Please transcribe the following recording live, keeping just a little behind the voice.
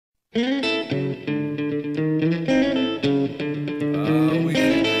We can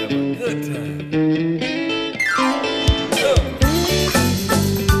have a good time.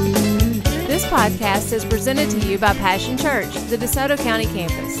 This podcast is presented to you by Passion Church, the DeSoto County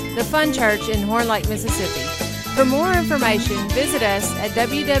campus, the fun church in Horn Lake, Mississippi. For more information, visit us at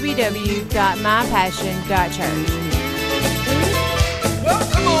www.mypassion.church.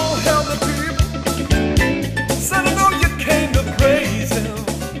 Well, come on, help the people. Said I know you came to praise him.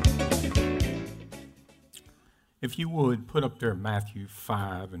 If you would, put up there Matthew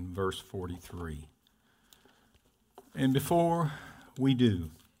 5 and verse 43. And before we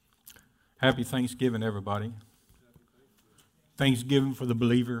do, happy Thanksgiving, everybody. Thanksgiving for the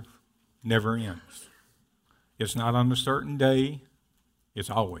believer never ends. It's not on a certain day.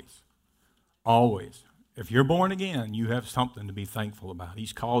 It's always. Always. If you're born again, you have something to be thankful about.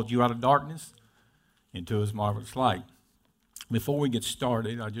 He's called you out of darkness into his marvelous light. Before we get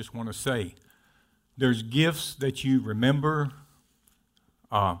started, I just want to say, there's gifts that you remember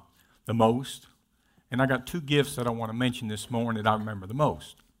the most. And I got two gifts that I want to mention this morning that I remember the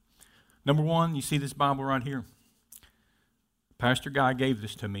most. Number one, you see this Bible right here? Pastor Guy gave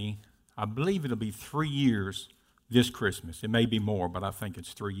this to me. I believe it'll be 3 years this Christmas. It may be more, but I think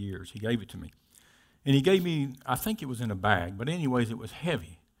it's 3 years. He gave it to me. And he gave me, I think it was in a bag, but anyways, it was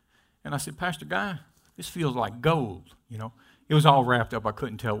heavy. And I said, Pastor Guy, this feels like gold, you know. It was all wrapped up. I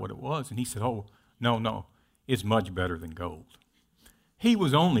couldn't tell what it was. And he said, oh, no, it's much better than gold. He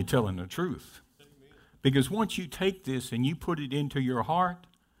was only telling the truth. Because once you take this and you put it into your heart,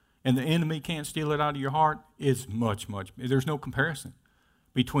 and the enemy can't steal it out of your heart, it's much, there's no comparison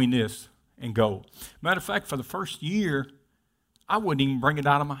between this and gold. Matter of fact, for the first year, I wouldn't even bring it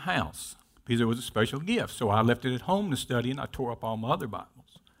out of my house because it was a special gift. So I left it at home to study, and I tore up all my other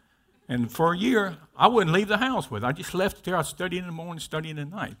Bibles. And for a year, I wouldn't leave the house with it. I just left it there. I studied in the morning, studying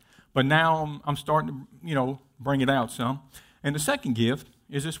at night. But now I'm starting to, bring it out some. And the second gift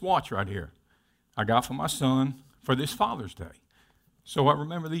is this watch right here I got for my son for this Father's Day. So I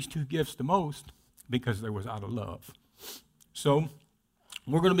remember these two gifts the most because they was out of love. So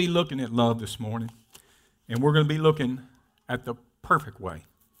we're going to be looking at love this morning, and we're going to be looking at the perfect way.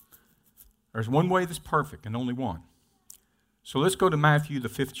 There's one way that's perfect and only one. So let's go to Matthew, the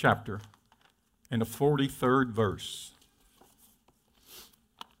 5th chapter, and the 43rd verse.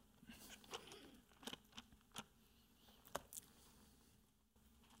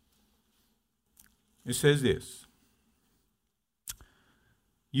 It says this.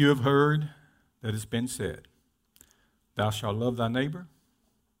 You have heard that it's been said, thou shalt love thy neighbor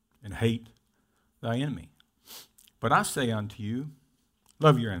and hate thy enemy. But I say unto you,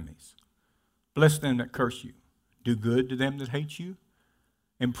 love your enemies. Bless them that curse you. Do good to them that hate you.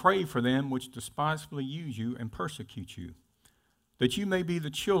 And pray for them which despitefully use you and persecute you, that you may be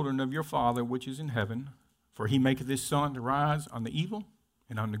the children of your Father which is in heaven. For he maketh his sun to rise on the evil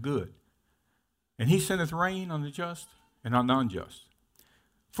and on the good. And he sendeth rain on the just and on the unjust.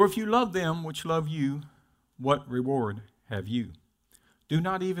 For if you love them which love you, what reward have you? Do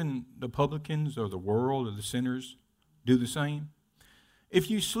not even the publicans or the world or the sinners do the same? If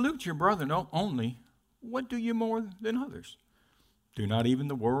you salute your brother only, what do you more than others? Do not even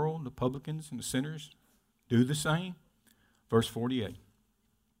the world, the publicans, and the sinners do the same? Verse 48.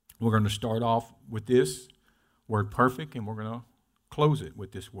 We're going to start off with this word perfect, and we're going to close it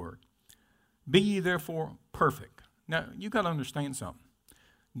with this word. Be ye therefore perfect. Now, you got to understand something.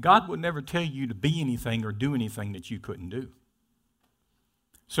 God would never tell you to be anything or do anything that you couldn't do.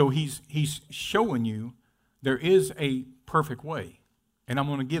 So he's showing you there is a perfect way. And I'm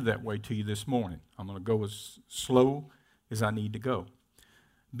going to give that way to you this morning. I'm going to go as slow as I need to go.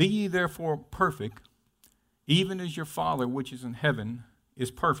 Be ye therefore perfect, even as your Father which is in heaven is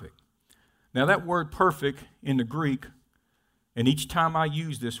perfect. Now that word perfect in the Greek, and each time I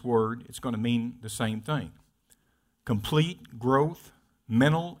use this word, it's going to mean the same thing. Complete growth,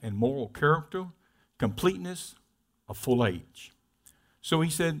 mental and moral character, completeness, a full age. So he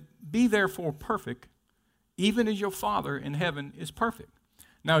said, be therefore perfect, even as your Father in heaven is perfect.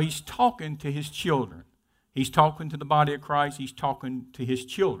 Now he's talking to his children. He's talking to the body of Christ. He's talking to his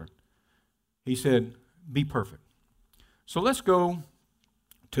children. He said, be perfect. So let's go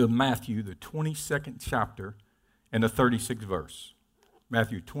to Matthew, the 22nd chapter and the 36th verse.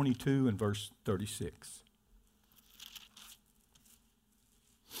 Matthew 22 and verse 36.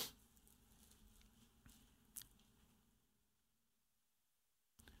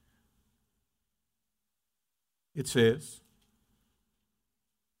 It says,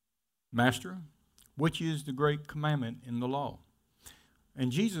 Master, which is the great commandment in the law?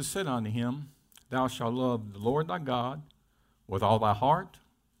 And Jesus said unto him, Thou shalt love the Lord thy God with all thy heart,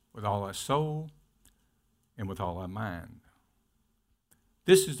 with all thy soul, and with all thy mind.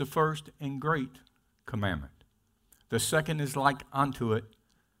 This is the first and great commandment. The second is like unto it,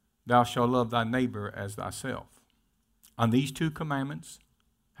 thou shalt love thy neighbor as thyself. On these two commandments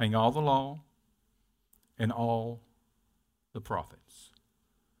hang all the law and all the prophets.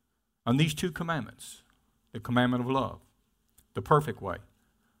 On these two commandments, the commandment of love, the perfect way,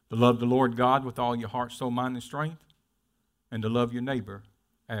 to love the Lord God with all your heart, soul, mind, and strength, and to love your neighbor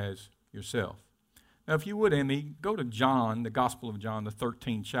as yourself. Now, if you would, Emmy, go to John, the Gospel of John, the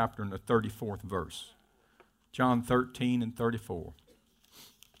 13th chapter and the 34th verse. John 13 and 34.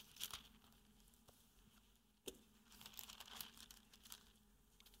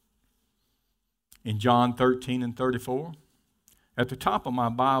 In John 13 and 34, at the top of my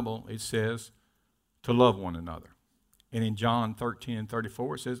Bible, it says to love one another. And in John 13 and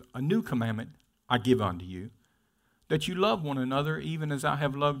 34, it says, a new commandment I give unto you, that you love one another even as I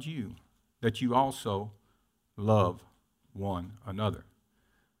have loved you, that you also love one another.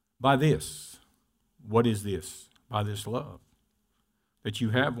 By this, what is this? By this love, that you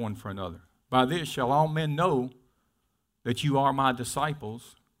have one for another. By this shall all men know that you are my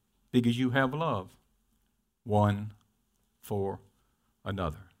disciples, because you have love one for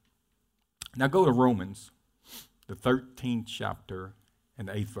another. Now go to Romans, the 13th chapter and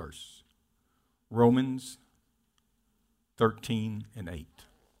 8th verse. Romans 13 and 8.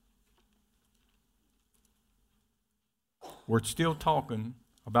 We're still talking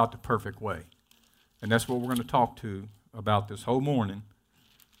about the perfect way. And that's what we're going to talk to about this whole morning.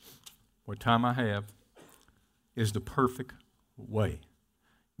 What time I have is the perfect way.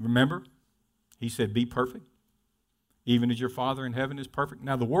 Remember, he said, be perfect, even as your Father in heaven is perfect.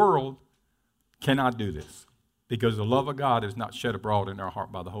 Now, the world cannot do this because the love of God is not shed abroad in our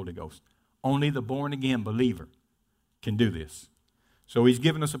heart by the Holy Ghost. Only the born-again believer can do this. So he's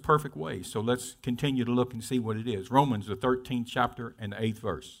given us a perfect way. So let's continue to look and see what it is. Romans, the 13th chapter and the 8th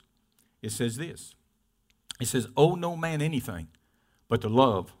verse. It says this. It says, owe no man anything but to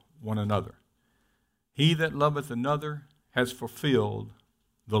love one another. He that loveth another has fulfilled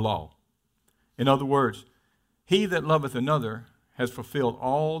the law. In other words, he that loveth another has fulfilled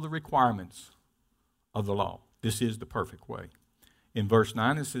all the requirements of the law. This is the perfect way. In verse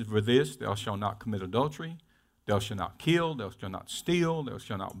 9 it says, for this thou shalt not commit adultery, thou shalt not kill, thou shalt not steal, thou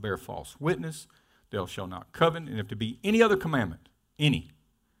shalt not bear false witness, thou shalt not covet. And if there be any other commandment,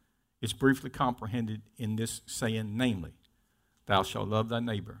 it's briefly comprehended in this saying, namely, thou shalt love thy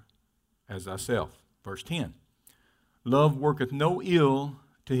neighbor as thyself. Verse 10, love worketh no ill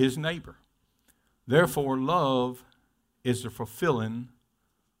to his neighbor. Therefore, love is the fulfilling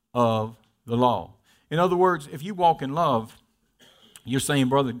of the law. In other words, if you walk in love, you're saying,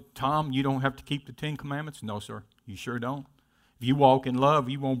 Brother Tom, you don't have to keep the 10 commandments? No, sir, you sure don't. If you walk in love,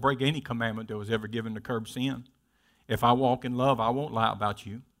 you won't break any commandment that was ever given to curb sin. If I walk in love, I won't lie about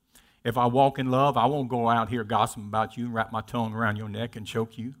you. If I walk in love, I won't go out here gossiping about you and wrap my tongue around your neck and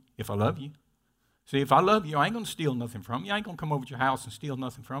choke you if I love you. See, if I love you, I ain't going to steal nothing from you. I ain't going to come over to your house and steal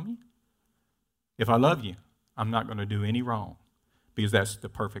nothing from you. If I love you, I'm not going to do any wrong because that's the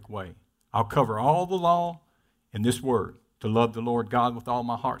perfect way. I'll cover all the law in this word, to love the Lord God with all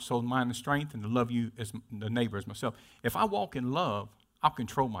my heart, soul, mind, and strength, and to love you as the neighbor as myself. If I walk in love, I'll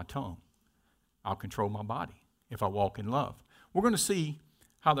control my tongue. I'll control my body if I walk in love. We're going to see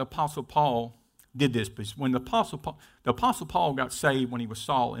how the Apostle Paul did this. Because when the Apostle Paul got saved when he was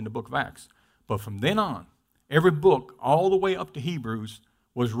Saul in the book of Acts. But from then on, every book, all the way up to Hebrews,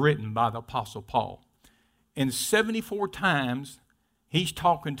 was written by the Apostle Paul. And 74 times, he's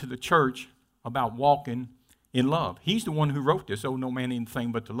talking to the church about walking in love. He's the one who wrote this, owe no man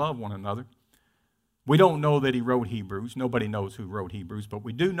anything but to love one another. We don't know that he wrote Hebrews. Nobody knows who wrote Hebrews, but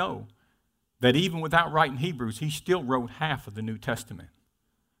we do know that even without writing Hebrews, he still wrote half of the New Testament.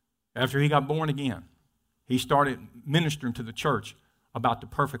 After he got born again, he started ministering to the church about the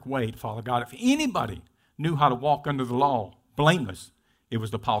perfect way to follow God. If anybody knew how to walk under the law, blameless, it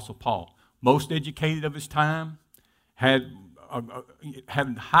was the Apostle Paul. Most educated of his time, had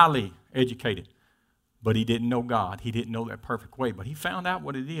highly educated, but he didn't know God. He didn't know that perfect way, but he found out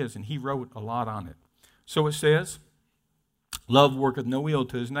what it is, and he wrote a lot on it. So it says, love worketh no ill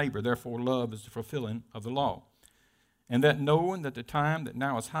to his neighbor, therefore love is the fulfilling of the law. And that knowing that the time that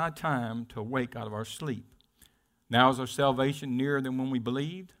now is high time to awake out of our sleep. Now is our salvation nearer than when we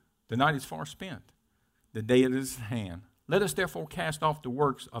believed. The night is far spent. The day is at hand. Let us therefore cast off the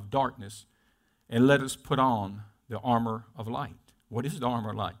works of darkness and let us put on the armor of light. What is the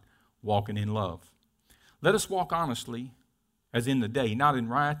armor of light? Walking in love. Let us walk honestly as in the day, not in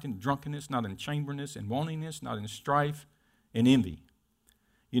rioting, drunkenness, not in chamberness and wantingness, not in strife and envy.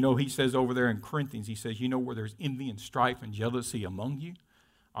 You know, he says over there in Corinthians, he says, you know where there's envy and strife and jealousy among you?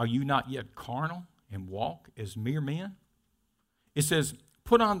 Are you not yet carnal and walk as mere men? It says,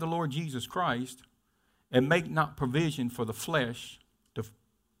 put on the Lord Jesus Christ and make not provision for the flesh to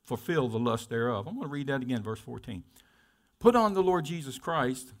fulfill the lust thereof. I'm going to read that again, verse 14. Put on the Lord Jesus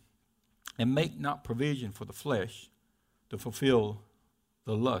Christ and make not provision for the flesh to fulfill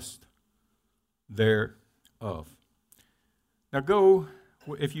the lust thereof. Now go,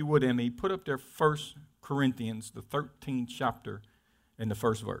 if you would, Emmy, put up there 1 Corinthians, the 13th chapter and the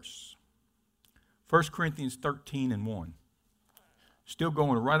first verse. 1 Corinthians 13 and 1. Still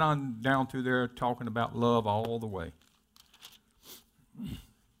going right on down through there, talking about love all the way.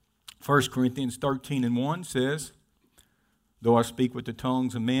 1 Corinthians 13 and 1 says, though I speak with the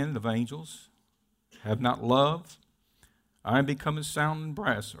tongues of men and of angels, have not love, I am become as sounding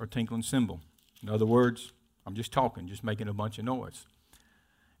brass or tinkling cymbal. In other words, I'm just talking, just making a bunch of noise.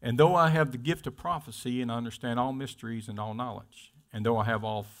 And though I have the gift of prophecy and understand all mysteries and all knowledge, and though I have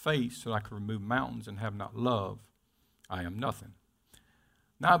all faith so that I can remove mountains and have not love, I am nothing.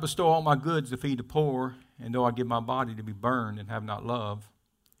 Now I bestow all my goods to feed the poor, and though I give my body to be burned and have not love,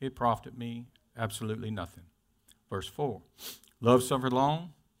 it profiteth me absolutely nothing. Verse 4, love suffereth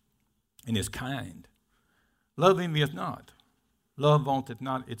long and is kind. Love envieth not. Love vaunteth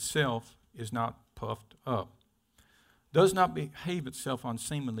not itself, is not puffed up. Does not behave itself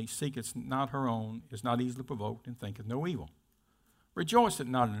unseemly, seeketh not her own, is not easily provoked, and thinketh no evil. Rejoiceth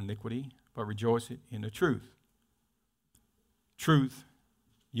not in iniquity, but rejoiceth in the truth. Truth,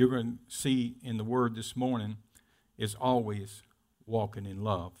 you're going to see in the word this morning, is always walking in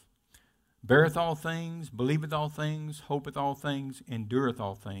love. Beareth all things, believeth all things, hopeth all things, endureth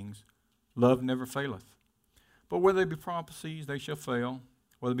all things. Love never faileth. But whether there be prophecies, they shall fail.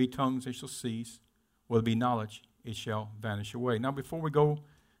 Whether there be tongues, they shall cease. Whether there be knowledge, it shall vanish away. Now, before we go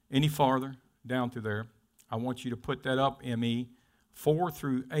any farther down through there, I want you to put that up, ME, 4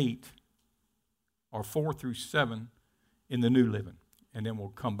 through 8, or 4 through 7 in the New Living. And then we'll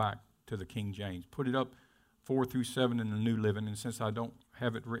come back to the King James. Put it up 4 through 7 in the New Living. And since I don't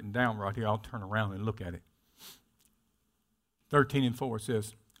have it written down right here, I'll turn around and look at it. 13 and 4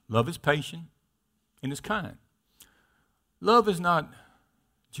 says, love is patient and is kind. Love is not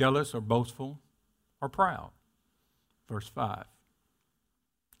jealous or boastful or proud. Verse 5.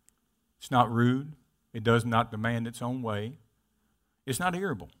 It's not rude. It does not demand its own way. It's not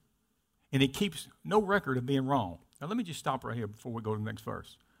irritable. And it keeps no record of being wrong. Now let me just stop right here before we go to the next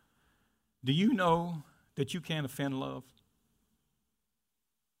verse. Do you know that you can't offend love?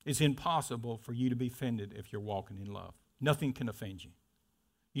 It's impossible for you to be offended if you're walking in love. Nothing can offend you.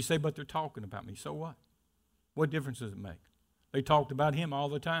 You say, but they're talking about me. So what? What difference does it make? They talked about him all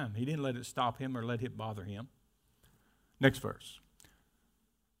the time. He didn't let it stop him or let it bother him. Next verse.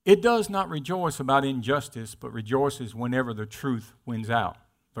 It does not rejoice about injustice, but rejoices whenever the truth wins out.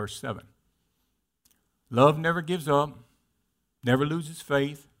 Verse 7. Love never gives up, never loses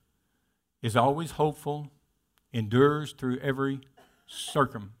faith, is always hopeful, endures through every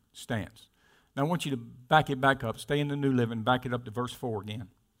circumstance. Now I want you to back it back up. Stay in the New Living. Back it up to verse 4 again.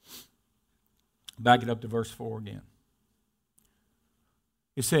 Back it up to verse 4 again.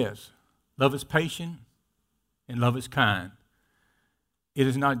 It says, love is patient and love is kind. It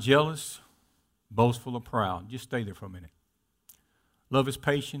is not jealous, boastful, or proud. Just stay there for a minute. Love is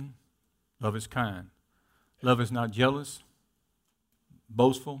patient. Love is kind. Love is not jealous,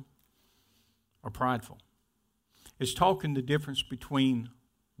 boastful, or prideful. It's talking the difference between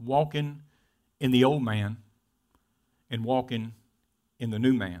walking in the old man and walking in the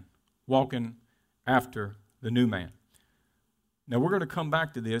new man. Walking after the new man. Now we're going to come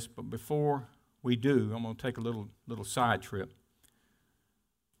back to this, but before we do, I'm going to take a little side trip.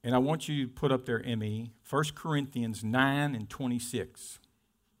 And I want you to put up there, ME, 1 Corinthians 9 and 26.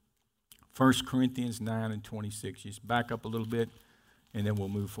 1 Corinthians 9 and 26. Just back up a little bit, and then we'll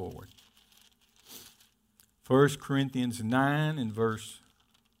move forward. 1 Corinthians 9 and verse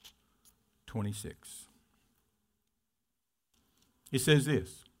 26. It says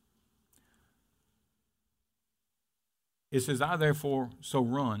this. It says, I therefore so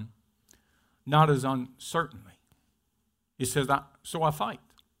run, not as uncertainly. It says, so I fight.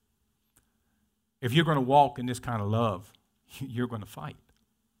 If you're going to walk in this kind of love, you're going to fight.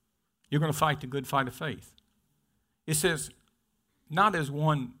 You're going to fight the good fight of faith. It says, not as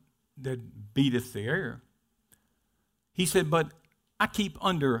one that beateth the air. He said, but I keep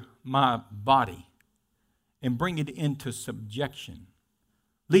under my body and bring it into subjection,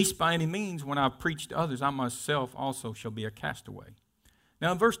 lest by any means when I preach to others, I myself also shall be a castaway.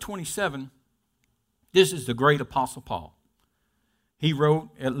 Now in verse 27, this is the great Apostle Paul. he wrote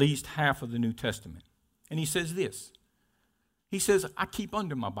at least half of the New Testament. And he says this. He says, I keep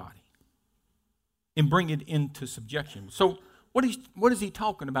under my body and bring it into subjection. So what is he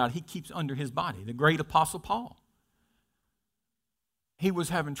talking about? He keeps under his body. The great Apostle Paul. He was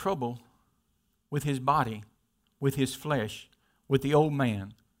having trouble with his body, with his flesh, with the old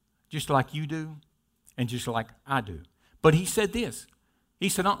man, just like you do and just like I do. But he said this. He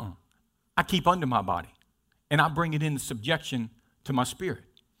said, I keep under my body and I bring it into subjection to my spirit.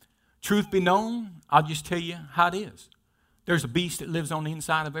 Truth be known, I'll just tell you how it is. There's a beast that lives on the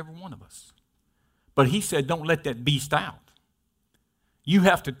inside of every one of us. But he said, don't let that beast out. You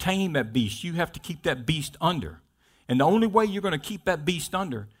have to tame that beast. You have to keep that beast under. And the only way you're going to keep that beast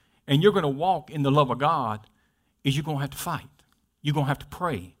under and you're going to walk in the love of God is you're going to have to fight. You're going to have to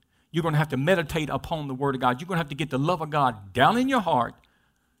pray. You're going to have to meditate upon the Word of God. You're going to have to get the love of God down in your heart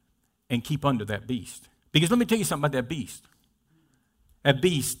and keep under that beast. Because let me tell you something about that beast. That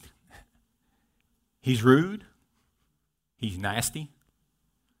beast, he's rude. He's nasty.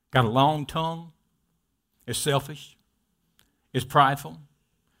 Got a long tongue. Is selfish. Is prideful.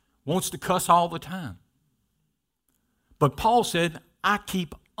 Wants to cuss all the time. But Paul said, I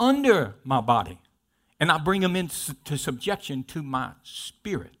keep under my body and I bring him into subjection to my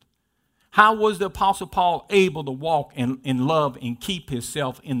spirit. How was the Apostle Paul able to walk in love and keep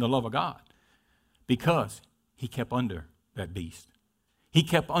himself in the love of God? Because he kept under that beast. He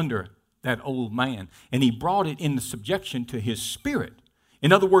kept under that old man, and he brought it into subjection to his spirit.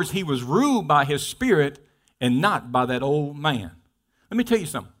 In other words, he was ruled by his spirit and not by that old man. Let me tell you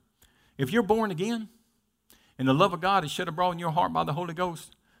something. If you're born again and the love of God is shed abroad in your heart by the Holy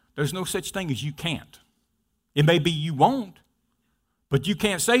Ghost, there's no such thing as you can't. It may be you won't, but you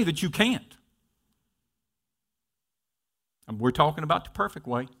can't say that you can't. And we're talking about the perfect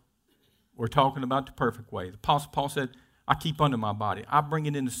way. We're talking about the perfect way. The Apostle Paul said, I keep under my body. I bring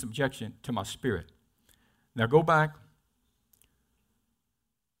it into subjection to my spirit. Now go back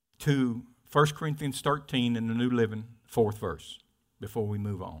to 1 Corinthians 13 in the New Living, 4th verse, before we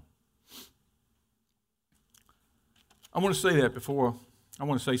move on. I want to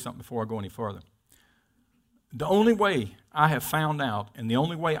say something before I go any further. The only way I have found out, and the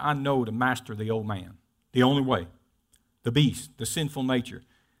only way I know to master the old man, the only way, the beast, the sinful nature,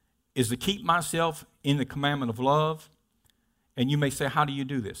 is to keep myself in the commandment of love. And you may say, how do you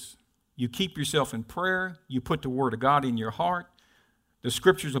do this? You keep yourself in prayer. You put the Word of God in your heart. The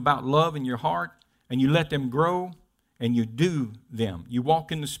Scriptures about love in your heart. And you let them grow. And you do them. You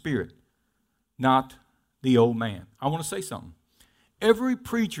walk in the Spirit, not the old man. I want to say something. Every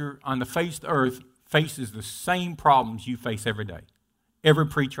preacher on the face of the earth faces the same problems you face every day. Every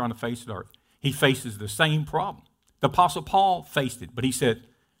preacher on the face of the earth. He faces the same problem. The Apostle Paul faced it, but he said,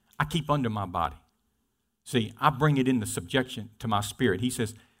 I keep under my body. See, I bring it into subjection to my spirit. He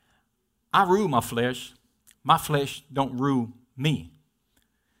says, I rule my flesh. My flesh don't rule me.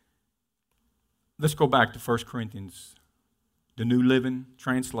 Let's go back to 1 Corinthians, the New Living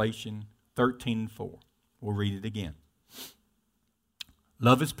Translation, 13:4. We'll read it again.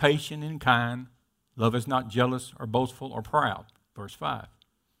 Love is patient and kind. Love is not jealous or boastful or proud. Verse 5.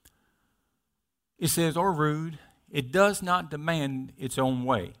 It says, or rude. It does not demand its own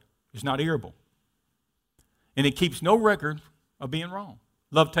way. It's not irritable. And it keeps no record of being wrong.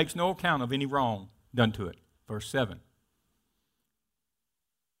 Love takes no account of any wrong done to it. Verse 7.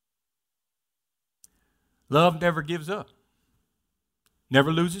 Love never gives up, never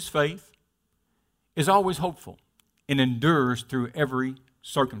loses faith, is always hopeful, and endures through every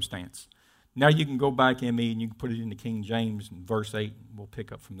circumstance. Now you can go back, M.E., and you can put it into King James in verse 8, and we'll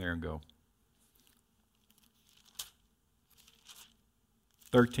pick up from there and go.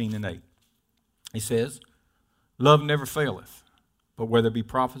 13 and 8. He says, love never faileth, but whether it be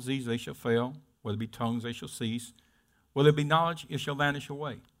prophecies, they shall fail. Whether it be tongues, they shall cease. Whether it be knowledge, it shall vanish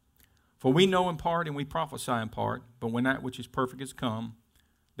away. For we know in part and we prophesy in part, but when that which is perfect is come,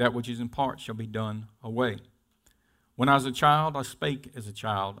 that which is in part shall be done away. When I was a child, I spake as a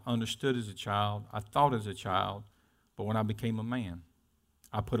child, understood as a child, I thought as a child, but when I became a man,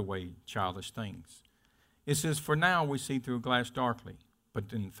 I put away childish things. It says, for now we see through a glass darkly, but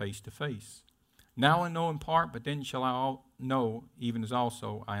then face to face. Now I know in part, but then shall I know, even as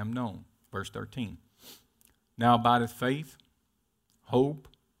also I am known. Verse 13. Now abideth faith, hope,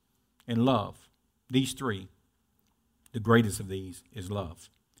 and love. These three, the greatest of these is love.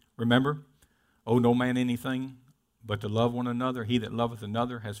 Remember, owe no man anything but to love one another. He that loveth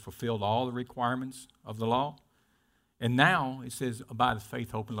another has fulfilled all the requirements of the law. And now it says, abideth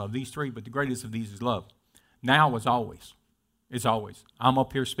faith, hope, and love. These three, but the greatest of these is love. Now is always. It's always. I'm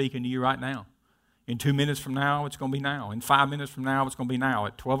up here speaking to you right now. In 2 minutes from now, it's going to be now. In 5 minutes from now, it's going to be now.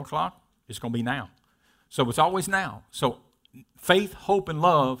 At 12 o'clock, it's going to be now. So it's always now. So faith, hope, and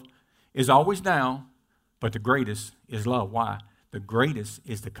love is always now, but the greatest is love. Why? The greatest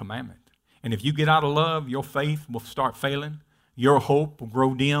is the commandment. And if you get out of love, your faith will start failing. Your hope will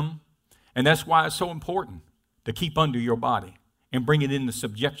grow dim. And that's why it's so important to keep under your body and bring it into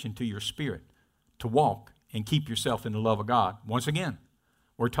subjection to your spirit, to walk and keep yourself in the love of God. Once again,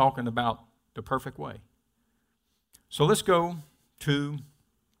 we're talking about the perfect way. So let's go to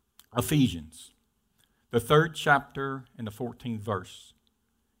Ephesians, the 3rd chapter and the 14th verse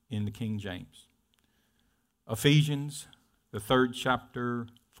in the King James. Ephesians, the 3rd chapter,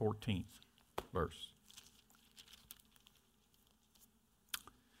 14th verse.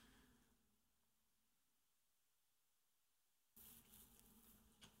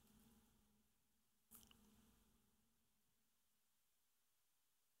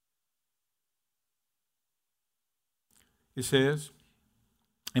 It says,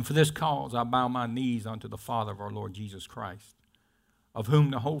 "And for this cause I bow my knees unto the Father of our Lord Jesus Christ, of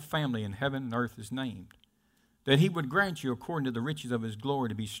whom the whole family in heaven and earth is named, that he would grant you according to the riches of his glory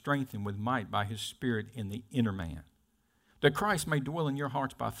to be strengthened with might by his Spirit in the inner man, that Christ may dwell in your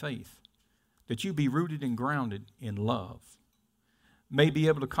hearts by faith, that you be rooted and grounded in love, may be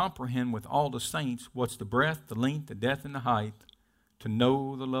able to comprehend with all the saints what's the breadth, the length, the depth, and the height, to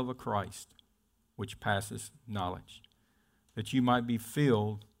know the love of Christ, which passes knowledge, that you might be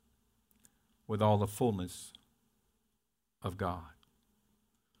filled with all the fullness of God."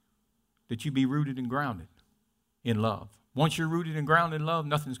 That you be rooted and grounded in love. Once you're rooted and grounded in love,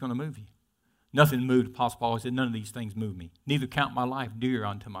 nothing's going to move you. Nothing moved. Apostle Paul said, "None of these things move me. Neither count my life dear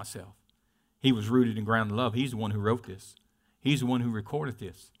unto myself." He was rooted and grounded in love. He's the one who wrote this. He's the one who recorded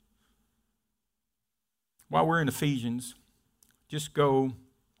this. While we're in Ephesians, just go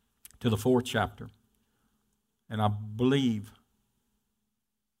to the 4th chapter. And I believe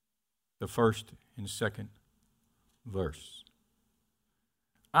the 1st and 2nd verse.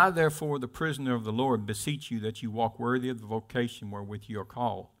 "I therefore, the prisoner of the Lord, beseech you that you walk worthy of the vocation wherewith you are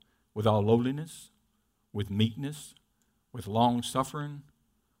called, with all lowliness, with meekness, with long suffering,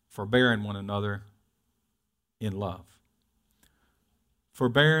 forbearing one another in love."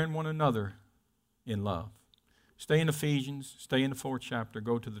 Forbearing one another in love. Stay in Ephesians, stay in the 4th chapter,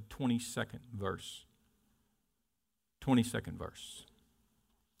 go to the 22nd verse. 22nd verse.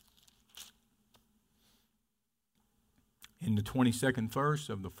 In the 22nd verse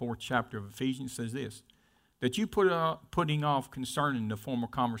of the 4th chapter of Ephesians says this, that you putting off concerning the former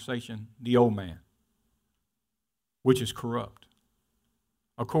conversation the old man, which is corrupt,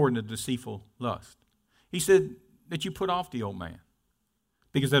 according to deceitful lust. He said that you put off the old man,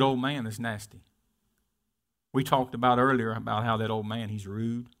 because that old man is nasty. We talked about earlier about how that old man, he's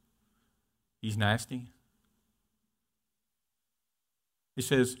rude, he's nasty. It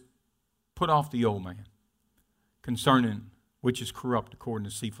says, put off the old man, concerning which is corrupt according to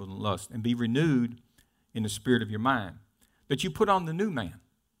deceitful lust, and be renewed in the spirit of your mind, that you put on the new man,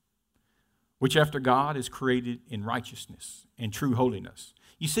 which after God is created in righteousness and true holiness.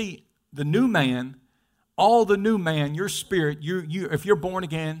 You see, the new man, all the new man, your spirit, if you're born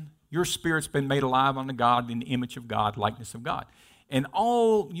again, your spirit's been made alive unto God in the image of God, likeness of God. And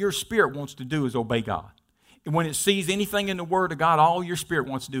all your spirit wants to do is obey God. And when it sees anything in the Word of God, all your spirit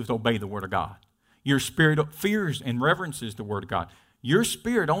wants to do is obey the Word of God. Your spirit fears and reverences the Word of God. Your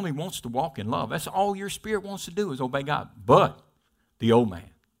spirit only wants to walk in love. That's all your spirit wants to do is obey God. But the old man,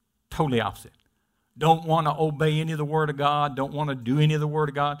 totally opposite. Don't want to obey any of the Word of God. Don't want to do any of the Word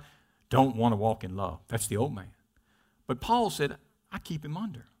of God. Don't want to walk in love. That's the old man. But Paul said, I keep him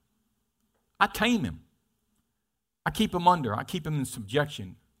under. I tame him. I keep him under. I keep him in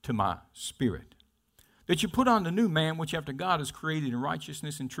subjection to my spirit. That you put on the new man, which after God is created in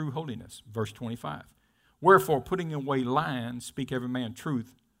righteousness and true holiness. Verse 25. Wherefore, putting away lying, speak every man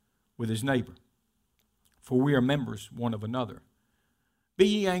truth with his neighbor. For we are members one of another. Be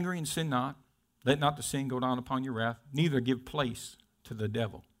ye angry and sin not. Let not the sin go down upon your wrath. Neither give place to the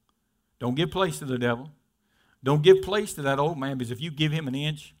devil. Don't give place to the devil. Don't give place to that old man, because if you give him an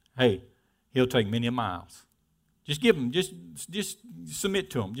inch, hey, he'll take many miles. Just give him, just submit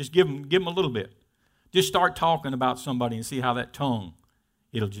to him. Just give him a little bit. Just start talking about somebody and see how that tongue,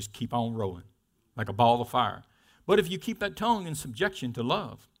 it'll just keep on rolling like a ball of fire. But if you keep that tongue in subjection to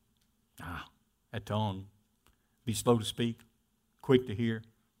love, that tongue be slow to speak, quick to hear,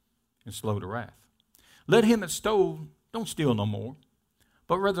 and slow to wrath. Let him that stole, don't steal no more,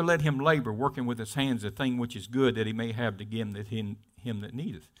 but rather let him labor, working with his hands the thing which is good, that he may have to give him that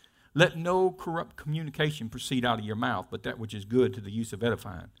needeth. Let no corrupt communication proceed out of your mouth, but that which is good to the use of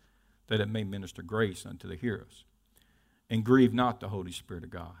edifying, that it may minister grace unto the hearers. And grieve not the Holy Spirit of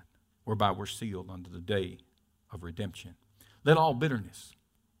God, whereby we're sealed unto the day of redemption. Let all bitterness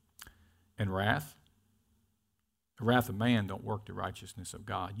and wrath, the wrath of man don't work the righteousness of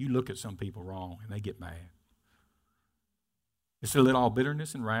God. You look at some people wrong and they get mad. It said, let all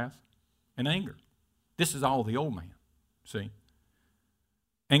bitterness and wrath and anger. This is all the old man, see?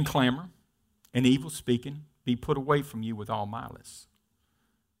 And clamor and evil speaking be put away from you with all malice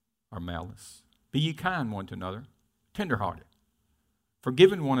or malice. Be ye kind one to another, tenderhearted,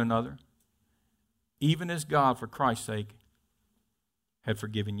 forgiving one another, even as God for Christ's sake had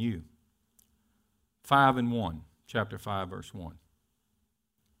forgiven you. 5:1, chapter 5, verse 1.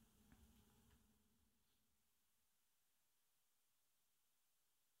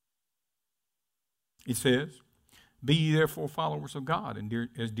 It says, be ye therefore followers of God and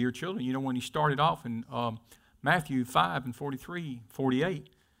as dear children. You know, when he started off in Matthew 5 and 43, 48,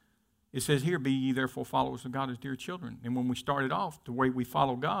 it says here, be ye therefore followers of God as dear children. And when we started off, the way we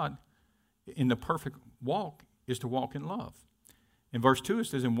follow God in the perfect walk is to walk in love. In verse 2 it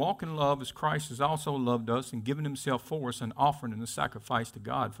says, and walk in love as Christ has also loved us and given himself for us, an offering and a sacrifice to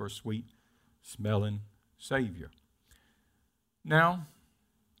God for a sweet smelling Savior. Now,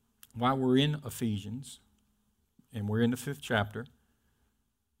 while we're in Ephesians, and we're in the 5th chapter,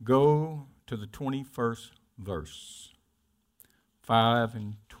 go to the 21st verse,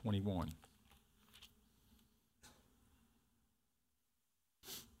 5:21.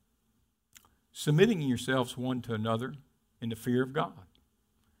 Submitting yourselves one to another in the fear of God.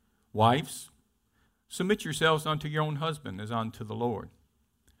 Wives, submit yourselves unto your own husband as unto the Lord.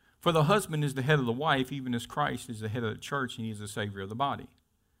 For the husband is the head of the wife, even as Christ is the head of the church, and he is the Savior of the body.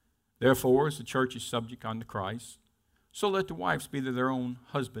 Therefore, as the church is subject unto Christ, so let the wives be to their own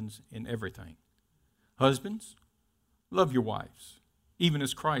husbands in everything. Husbands, love your wives, even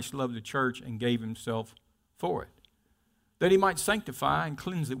as Christ loved the church and gave himself for it, that he might sanctify and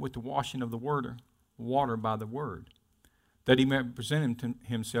cleanse it with the washing of the water by the word, that he might present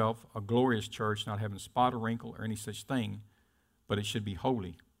himself a glorious church, not having spot or wrinkle or any such thing, but it should be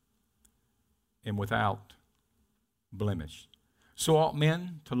holy and without blemish. So ought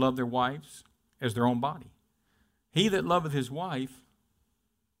men to love their wives as their own body. He that loveth his wife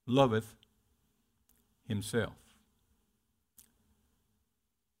loveth himself.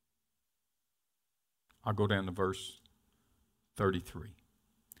 I'll go down to verse 33.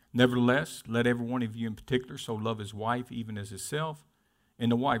 Nevertheless, let every one of you in particular so love his wife even as himself,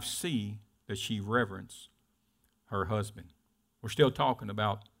 and the wife see that she reverence her husband. We're still talking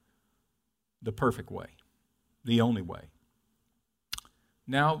about the perfect way, the only way.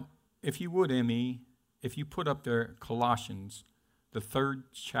 Now, if you would, Emmy, if you put up there Colossians, the 3rd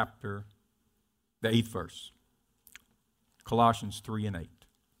chapter, the 8th verse. Colossians 3 and 8.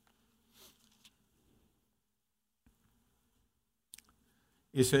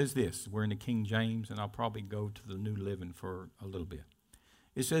 It says this. We're in the King James, and I'll probably go to the New Living for a little bit.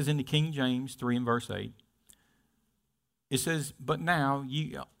 It says in the King James 3 and verse 8, it says, but now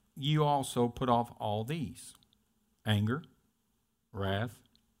you also put off all these: anger, wrath,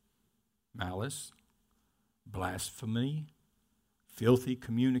 malice, blasphemy, filthy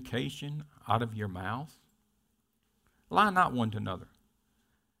communication out of your mouth. Lie not one to another,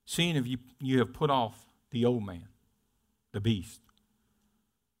 seeing if you have put off the old man, the beast,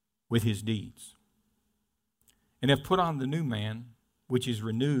 with his deeds, and have put on the new man, which is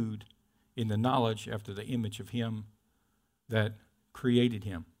renewed in the knowledge after the image of him that created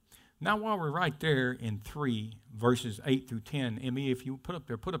him. Now, while we're right there in 3, verses 8 through 10, Emmy, if you put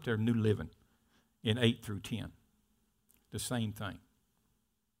up there New Living in 8 through 10. The same thing.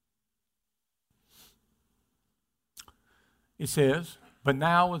 It says, but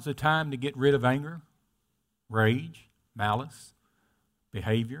now is the time to get rid of anger, rage, malice,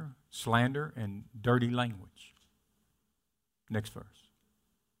 behavior, slander, and dirty language. Next verse.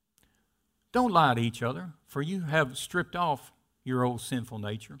 Don't lie to each other, for you have stripped off your old sinful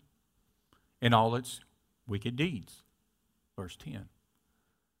nature and all its wicked deeds. Verse 10.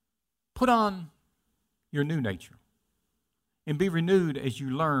 Put on your new nature and be renewed as you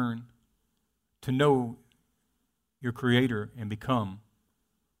learn to know your Creator and become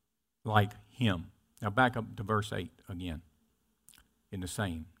like Him. Now back up to verse 8 again in the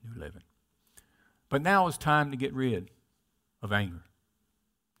same New Living. But now it's time to get rid of anger,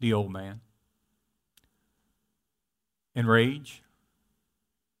 the old man, and rage,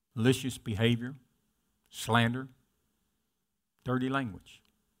 malicious behavior, slander, dirty language.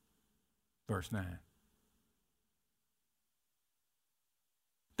 Verse 9.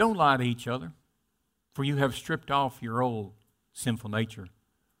 Don't lie to each other, for you have stripped off your old sinful nature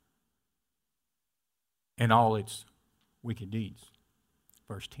and all its wicked deeds.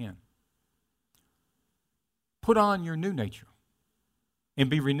 Verse 10. Put on your new nature and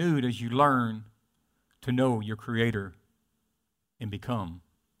be renewed as you learn to know your Creator and become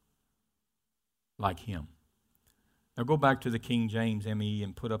like Him. Now go back to the King James ME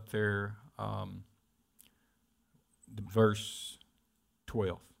and put up there the verse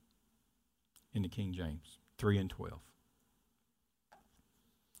 12 in the King James, 3 and 12.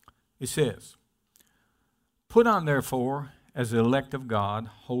 It says, put on therefore as the elect of God,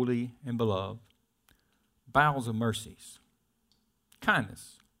 holy and beloved, bowels of mercies,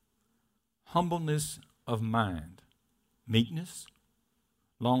 kindness, humbleness of mind, meekness,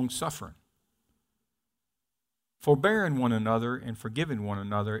 long-suffering, forbearing one another and forgiving one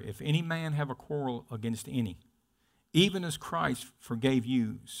another, if any man have a quarrel against any. Even as Christ forgave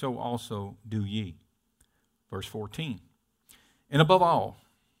you, so also do ye. Verse 14. And above all,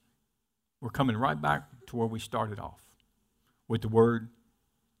 we're coming right back to where we started off with the word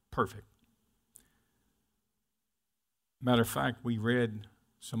perfect. Matter of fact, we read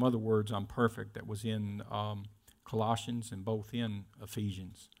some other words on perfect that was in Colossians and both in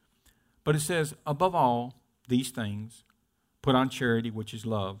Ephesians. But it says, above all these things, put on charity, which is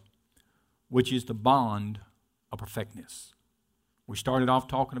love, which is the bond of perfectness. We started off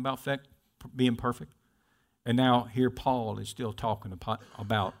talking about being perfect, and now here Paul is still talking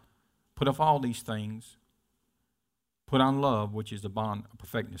about put off all these things, put on love, which is the bond of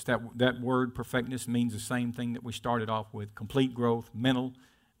perfectness. That word perfectness means the same thing that we started off with: complete growth, mental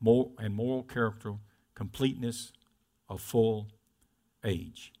and moral character, completeness of full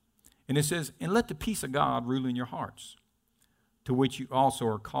age. And it says, and let the peace of God rule in your hearts, to which you also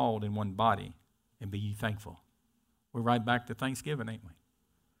are called in one body, and be ye thankful. We're right back to Thanksgiving, ain't we?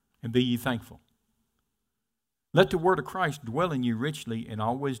 And be ye thankful. Let the word of Christ dwell in you richly in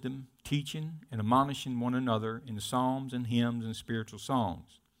all wisdom, teaching and admonishing one another in psalms and hymns and spiritual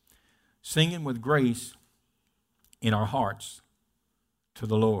songs, singing with grace in our hearts to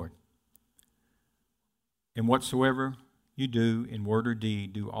the Lord. And whatsoever you do in word or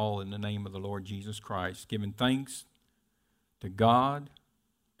deed, do all in the name of the Lord Jesus Christ, giving thanks to God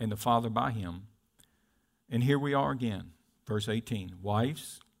and the Father by Him. And here we are again, verse 18.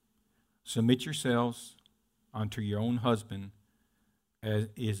 Wives, submit yourselves unto your own husband, as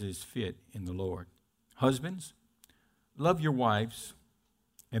is fit in the Lord. Husbands, love your wives,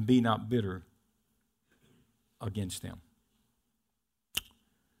 and be not bitter against them.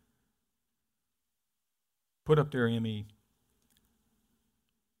 Put up there, Emmy,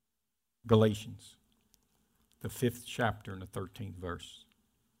 Galatians, the 5th chapter and the 13th verse.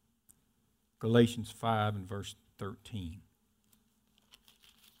 Galatians 5 and verse 13.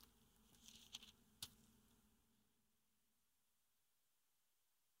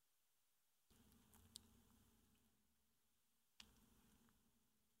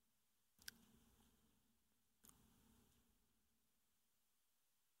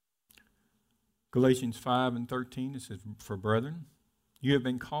 Galatians 5 and 13, it says, for brethren, you have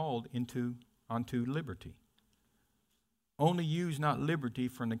been called unto liberty. Only use not liberty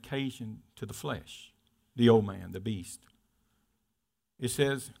for an occasion to the flesh, the old man, the beast. It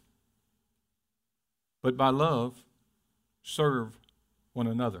says, but by love serve one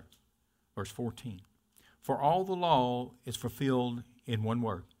another. Verse 14. For all the law is fulfilled in one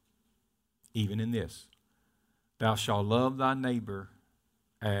word, even in this: thou shalt love thy neighbor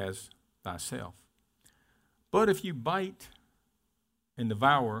as thyself. But if you bite and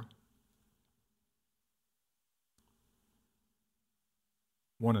devour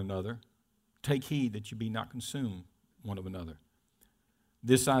one another, take heed that you be not consumed one of another.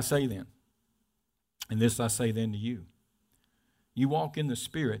 This I say then, and this I say then to you: you walk in the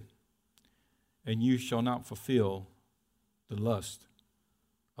Spirit, and you shall not fulfill the lust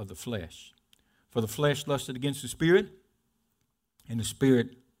of the flesh. For the flesh lusted against the Spirit, and the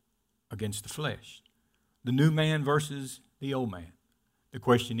Spirit against the flesh. The new man versus the old man. The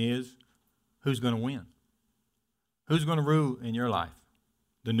question is, who's going to win? Who's going to rule in your life?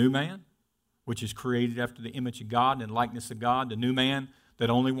 The new man, which is created after the image of God and likeness of God, the new man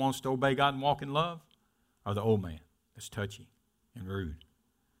that only wants to obey God and walk in love, or the old man that's touchy and rude?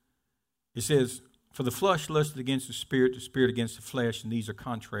 It says, for the flesh lusted against the Spirit against the flesh, and these are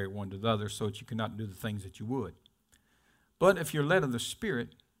contrary one to the other, so that you cannot do the things that you would. But if you're led of the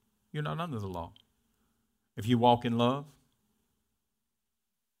Spirit, you're not under the law. If you walk in love,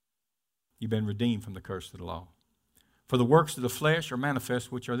 you've been redeemed from the curse of the law. For the works of the flesh are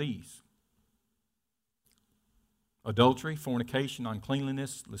manifest, which are these: adultery, fornication,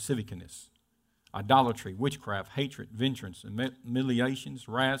 uncleanliness, lasciviousness, idolatry, witchcraft, hatred, vengeance, humiliations,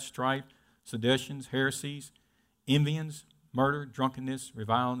 wrath, strife, seditions, heresies, envyings, murder, drunkenness,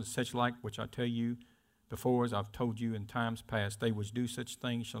 reviling, and such like, which I tell you before, as I've told you in times past, they which do such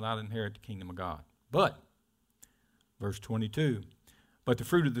things shall not inherit the kingdom of God. But, verse 22, but the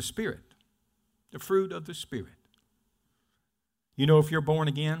fruit of the Spirit, the fruit of the Spirit. You know, if you're born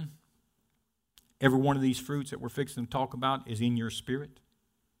again, every one of these fruits that we're fixing to talk about is in your spirit.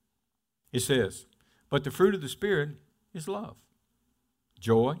 It says, but the fruit of the Spirit is love,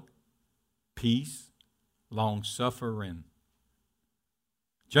 joy, peace, long-suffering,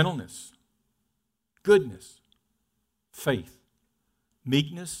 gentleness, goodness, faith,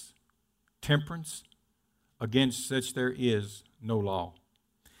 meekness, temperance. Against such there is no law.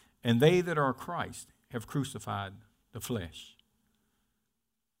 And they that are Christ have crucified the flesh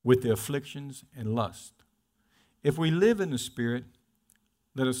with the afflictions and lust. If we live in the Spirit,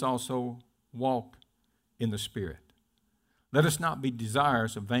 let us also walk in the Spirit. Let us not be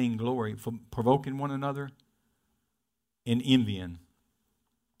desirous of vainglory, provoking one another and envying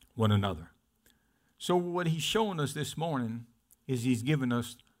one another. So what he's showing us this morning is he's given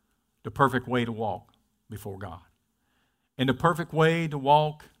us the perfect way to walk before God. And the perfect way to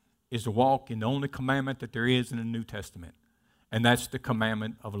walk is to walk in the only commandment that there is in the New Testament, and that's the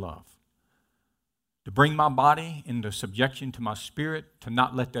commandment of love. To bring my body into subjection to my spirit, to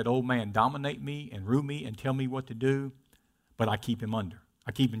not let that old man dominate me and rule me and tell me what to do, but I keep him under.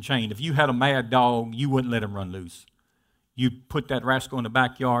 I keep him chained. If you had a mad dog, you wouldn't let him run loose. You put that rascal in the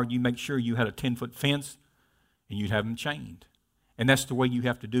backyard, you make sure you had a 10-foot fence, and you'd have him chained. And that's the way you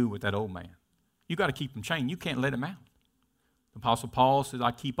have to do with that old man. You got to keep him chained. You can't let him out. The Apostle Paul says,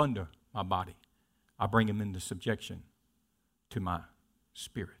 I keep under my body. I bring him into subjection to my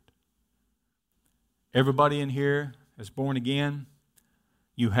spirit. Everybody in here that's born again,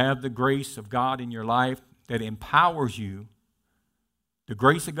 you have the grace of God in your life that empowers you. The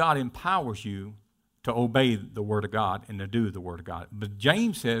grace of God empowers you to obey the Word of God and to do the Word of God. But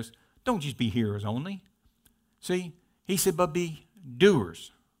James says, don't just be hearers only. See, he said, but be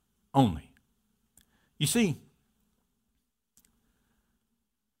doers only. You see,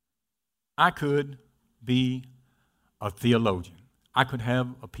 I could be a theologian. I could have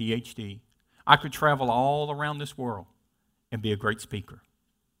a PhD. I could travel all around this world and be a great speaker.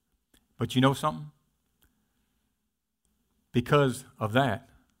 But you know something? Because of that,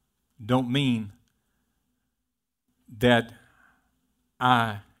 don't mean that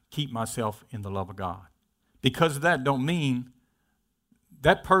I keep myself in the love of God. Because of that, don't mean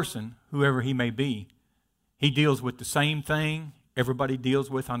that person, whoever he may be, he deals with the same thing everybody deals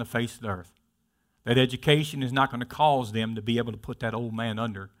with on the face of the earth. That education is not going to cause them to be able to put that old man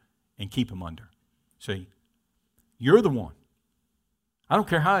under and keep him under. See, you're the one. I don't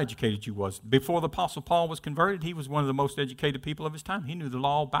care how educated you was. Before the Apostle Paul was converted, he was one of the most educated people of his time. He knew the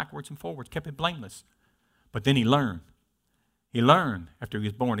law backwards and forwards, kept it blameless. But then he learned. He learned after he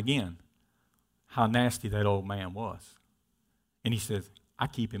was born again how nasty that old man was. And he says, I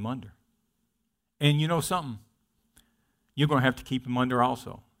keep him under. And you know something? You're going to have to keep him under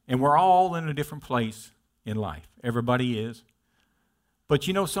also. And we're all in a different place in life. Everybody is. But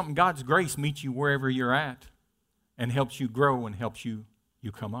you know something? God's grace meets you wherever you're at and helps you grow and helps you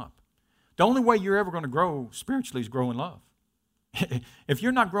come up. The only way you're ever going to grow spiritually is grow in love. If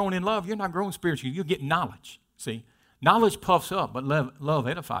you're not growing in love, you're not growing spiritually. You're getting knowledge. See, knowledge puffs up, but love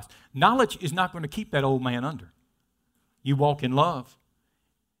edifies. Knowledge is not going to keep that old man under. You walk in love,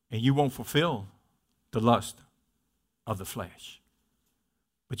 and you won't fulfill the lust of the flesh.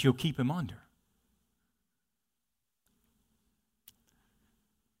 But you'll keep him under.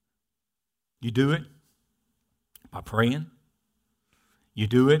 You do it by praying. You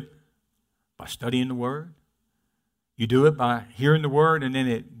do it by studying the Word. You do it by hearing the Word, and then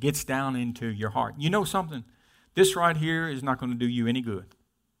it gets down into your heart. You know something? This right here is not going to do you any good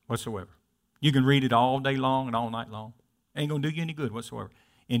whatsoever. You can read it all day long and all night long. Ain't going to do you any good whatsoever.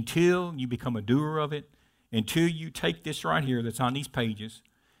 Until you become a doer of it, until you take this right here that's on these pages,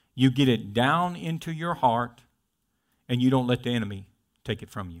 you get it down into your heart, and you don't let the enemy take it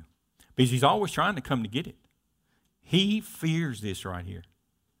from you. Because he's always trying to come to get it. He fears this right here,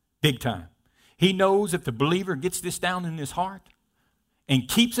 big time. He knows if the believer gets this down in his heart and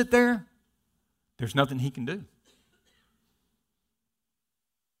keeps it there, there's nothing he can do.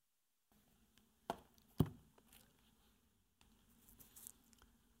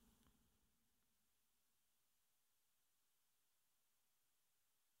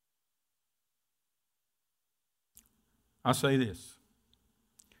 I say this.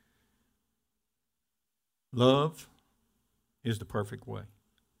 Love is the perfect way.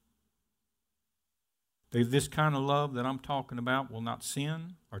 This kind of love that I'm talking about will not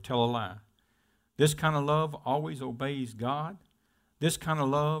sin or tell a lie. This kind of love always obeys God. This kind of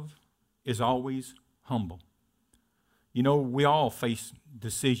love is always humble. You know, we all face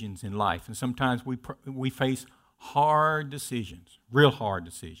decisions in life, and sometimes we face hard decisions, real hard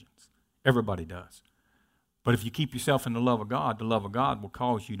decisions. Everybody does. But if you keep yourself in the love of God will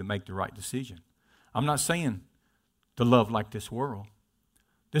cause you to make the right decision. I'm not saying to love like this world.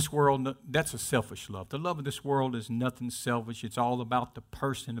 This world, that's a selfish love. The love of this world is nothing selfish. It's all about the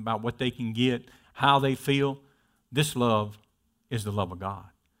person, about what they can get, how they feel. This love is the love of God.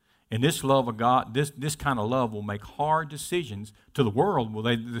 And this love of God, this kind of love will make hard decisions to the world. Well,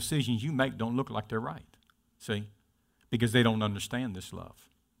 the decisions you make don't look like they're right. See? Because they don't understand this love.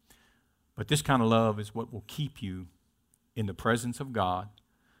 But this kind of love is what will keep you in the presence of God.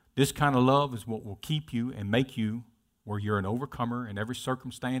 This kind of love is what will keep you and make you where you're an overcomer in every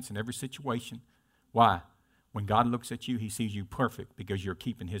circumstance, in every situation. Why? When God looks at you, he sees you perfect because you're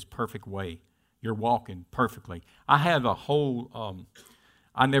keeping his perfect way. You're walking perfectly. I have a whole,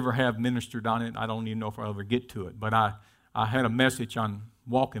 I never have ministered on it. I don't even know if I'll ever get to it. But I had a message on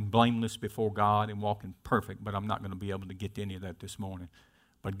walking blameless before God and walking perfect, but I'm not going to be able to get to any of that this morning.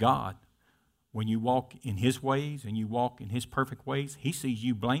 But God, when you walk in his ways and you walk in his perfect ways, he sees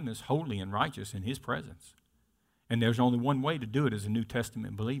you blameless, holy, and righteous in his presence. And there's only one way to do it as a New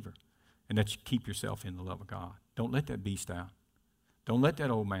Testament believer, and that's keep yourself in the love of God. Don't let that beast out. Don't let that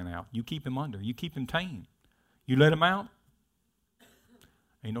old man out. You keep him under. You keep him tame. You let him out,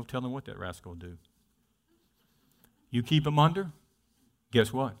 ain't no telling what that rascal will do. You keep him under,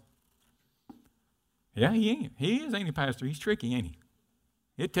 guess what? Yeah, he is, ain't he, Pastor? He's tricky, ain't he?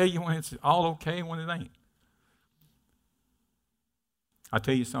 He'll tell you when it's all okay and when it ain't. I'll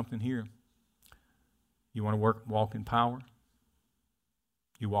tell you something here. You want to walk in power?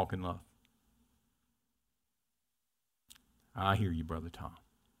 You walk in love. I hear you, Brother Tom.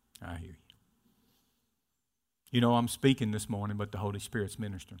 I hear you. You know, I'm speaking this morning, but the Holy Spirit's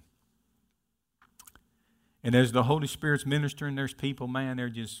ministering. And as the Holy Spirit's ministering, there's people, man, they're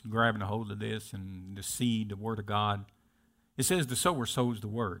just grabbing a hold of this and the seed, the Word of God. It says the sower sows the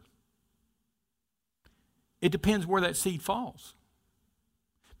Word. It depends where that seed falls.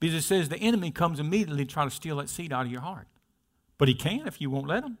 Because it says the enemy comes immediately to try to steal that seed out of your heart. But he can if you won't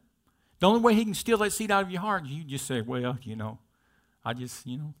let him. The only way he can steal that seed out of your heart, you just say, well, you know, I just,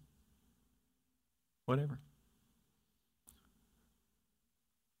 you know, whatever.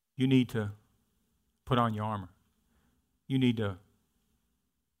 You need to put on your armor. You need to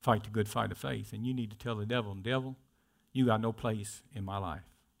fight the good fight of faith. And you need to tell the devil, you got no place in my life.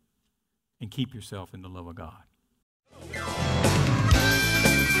 And keep yourself in the love of God.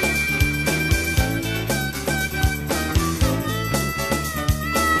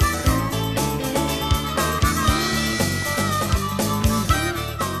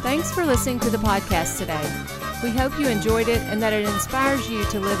 Thanks for listening to the podcast today. We hope you enjoyed it and that it inspires you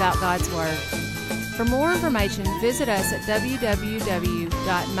to live out God's Word. For more information, visit us at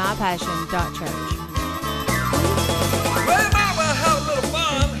www.mypassion.church. Well, Mama, how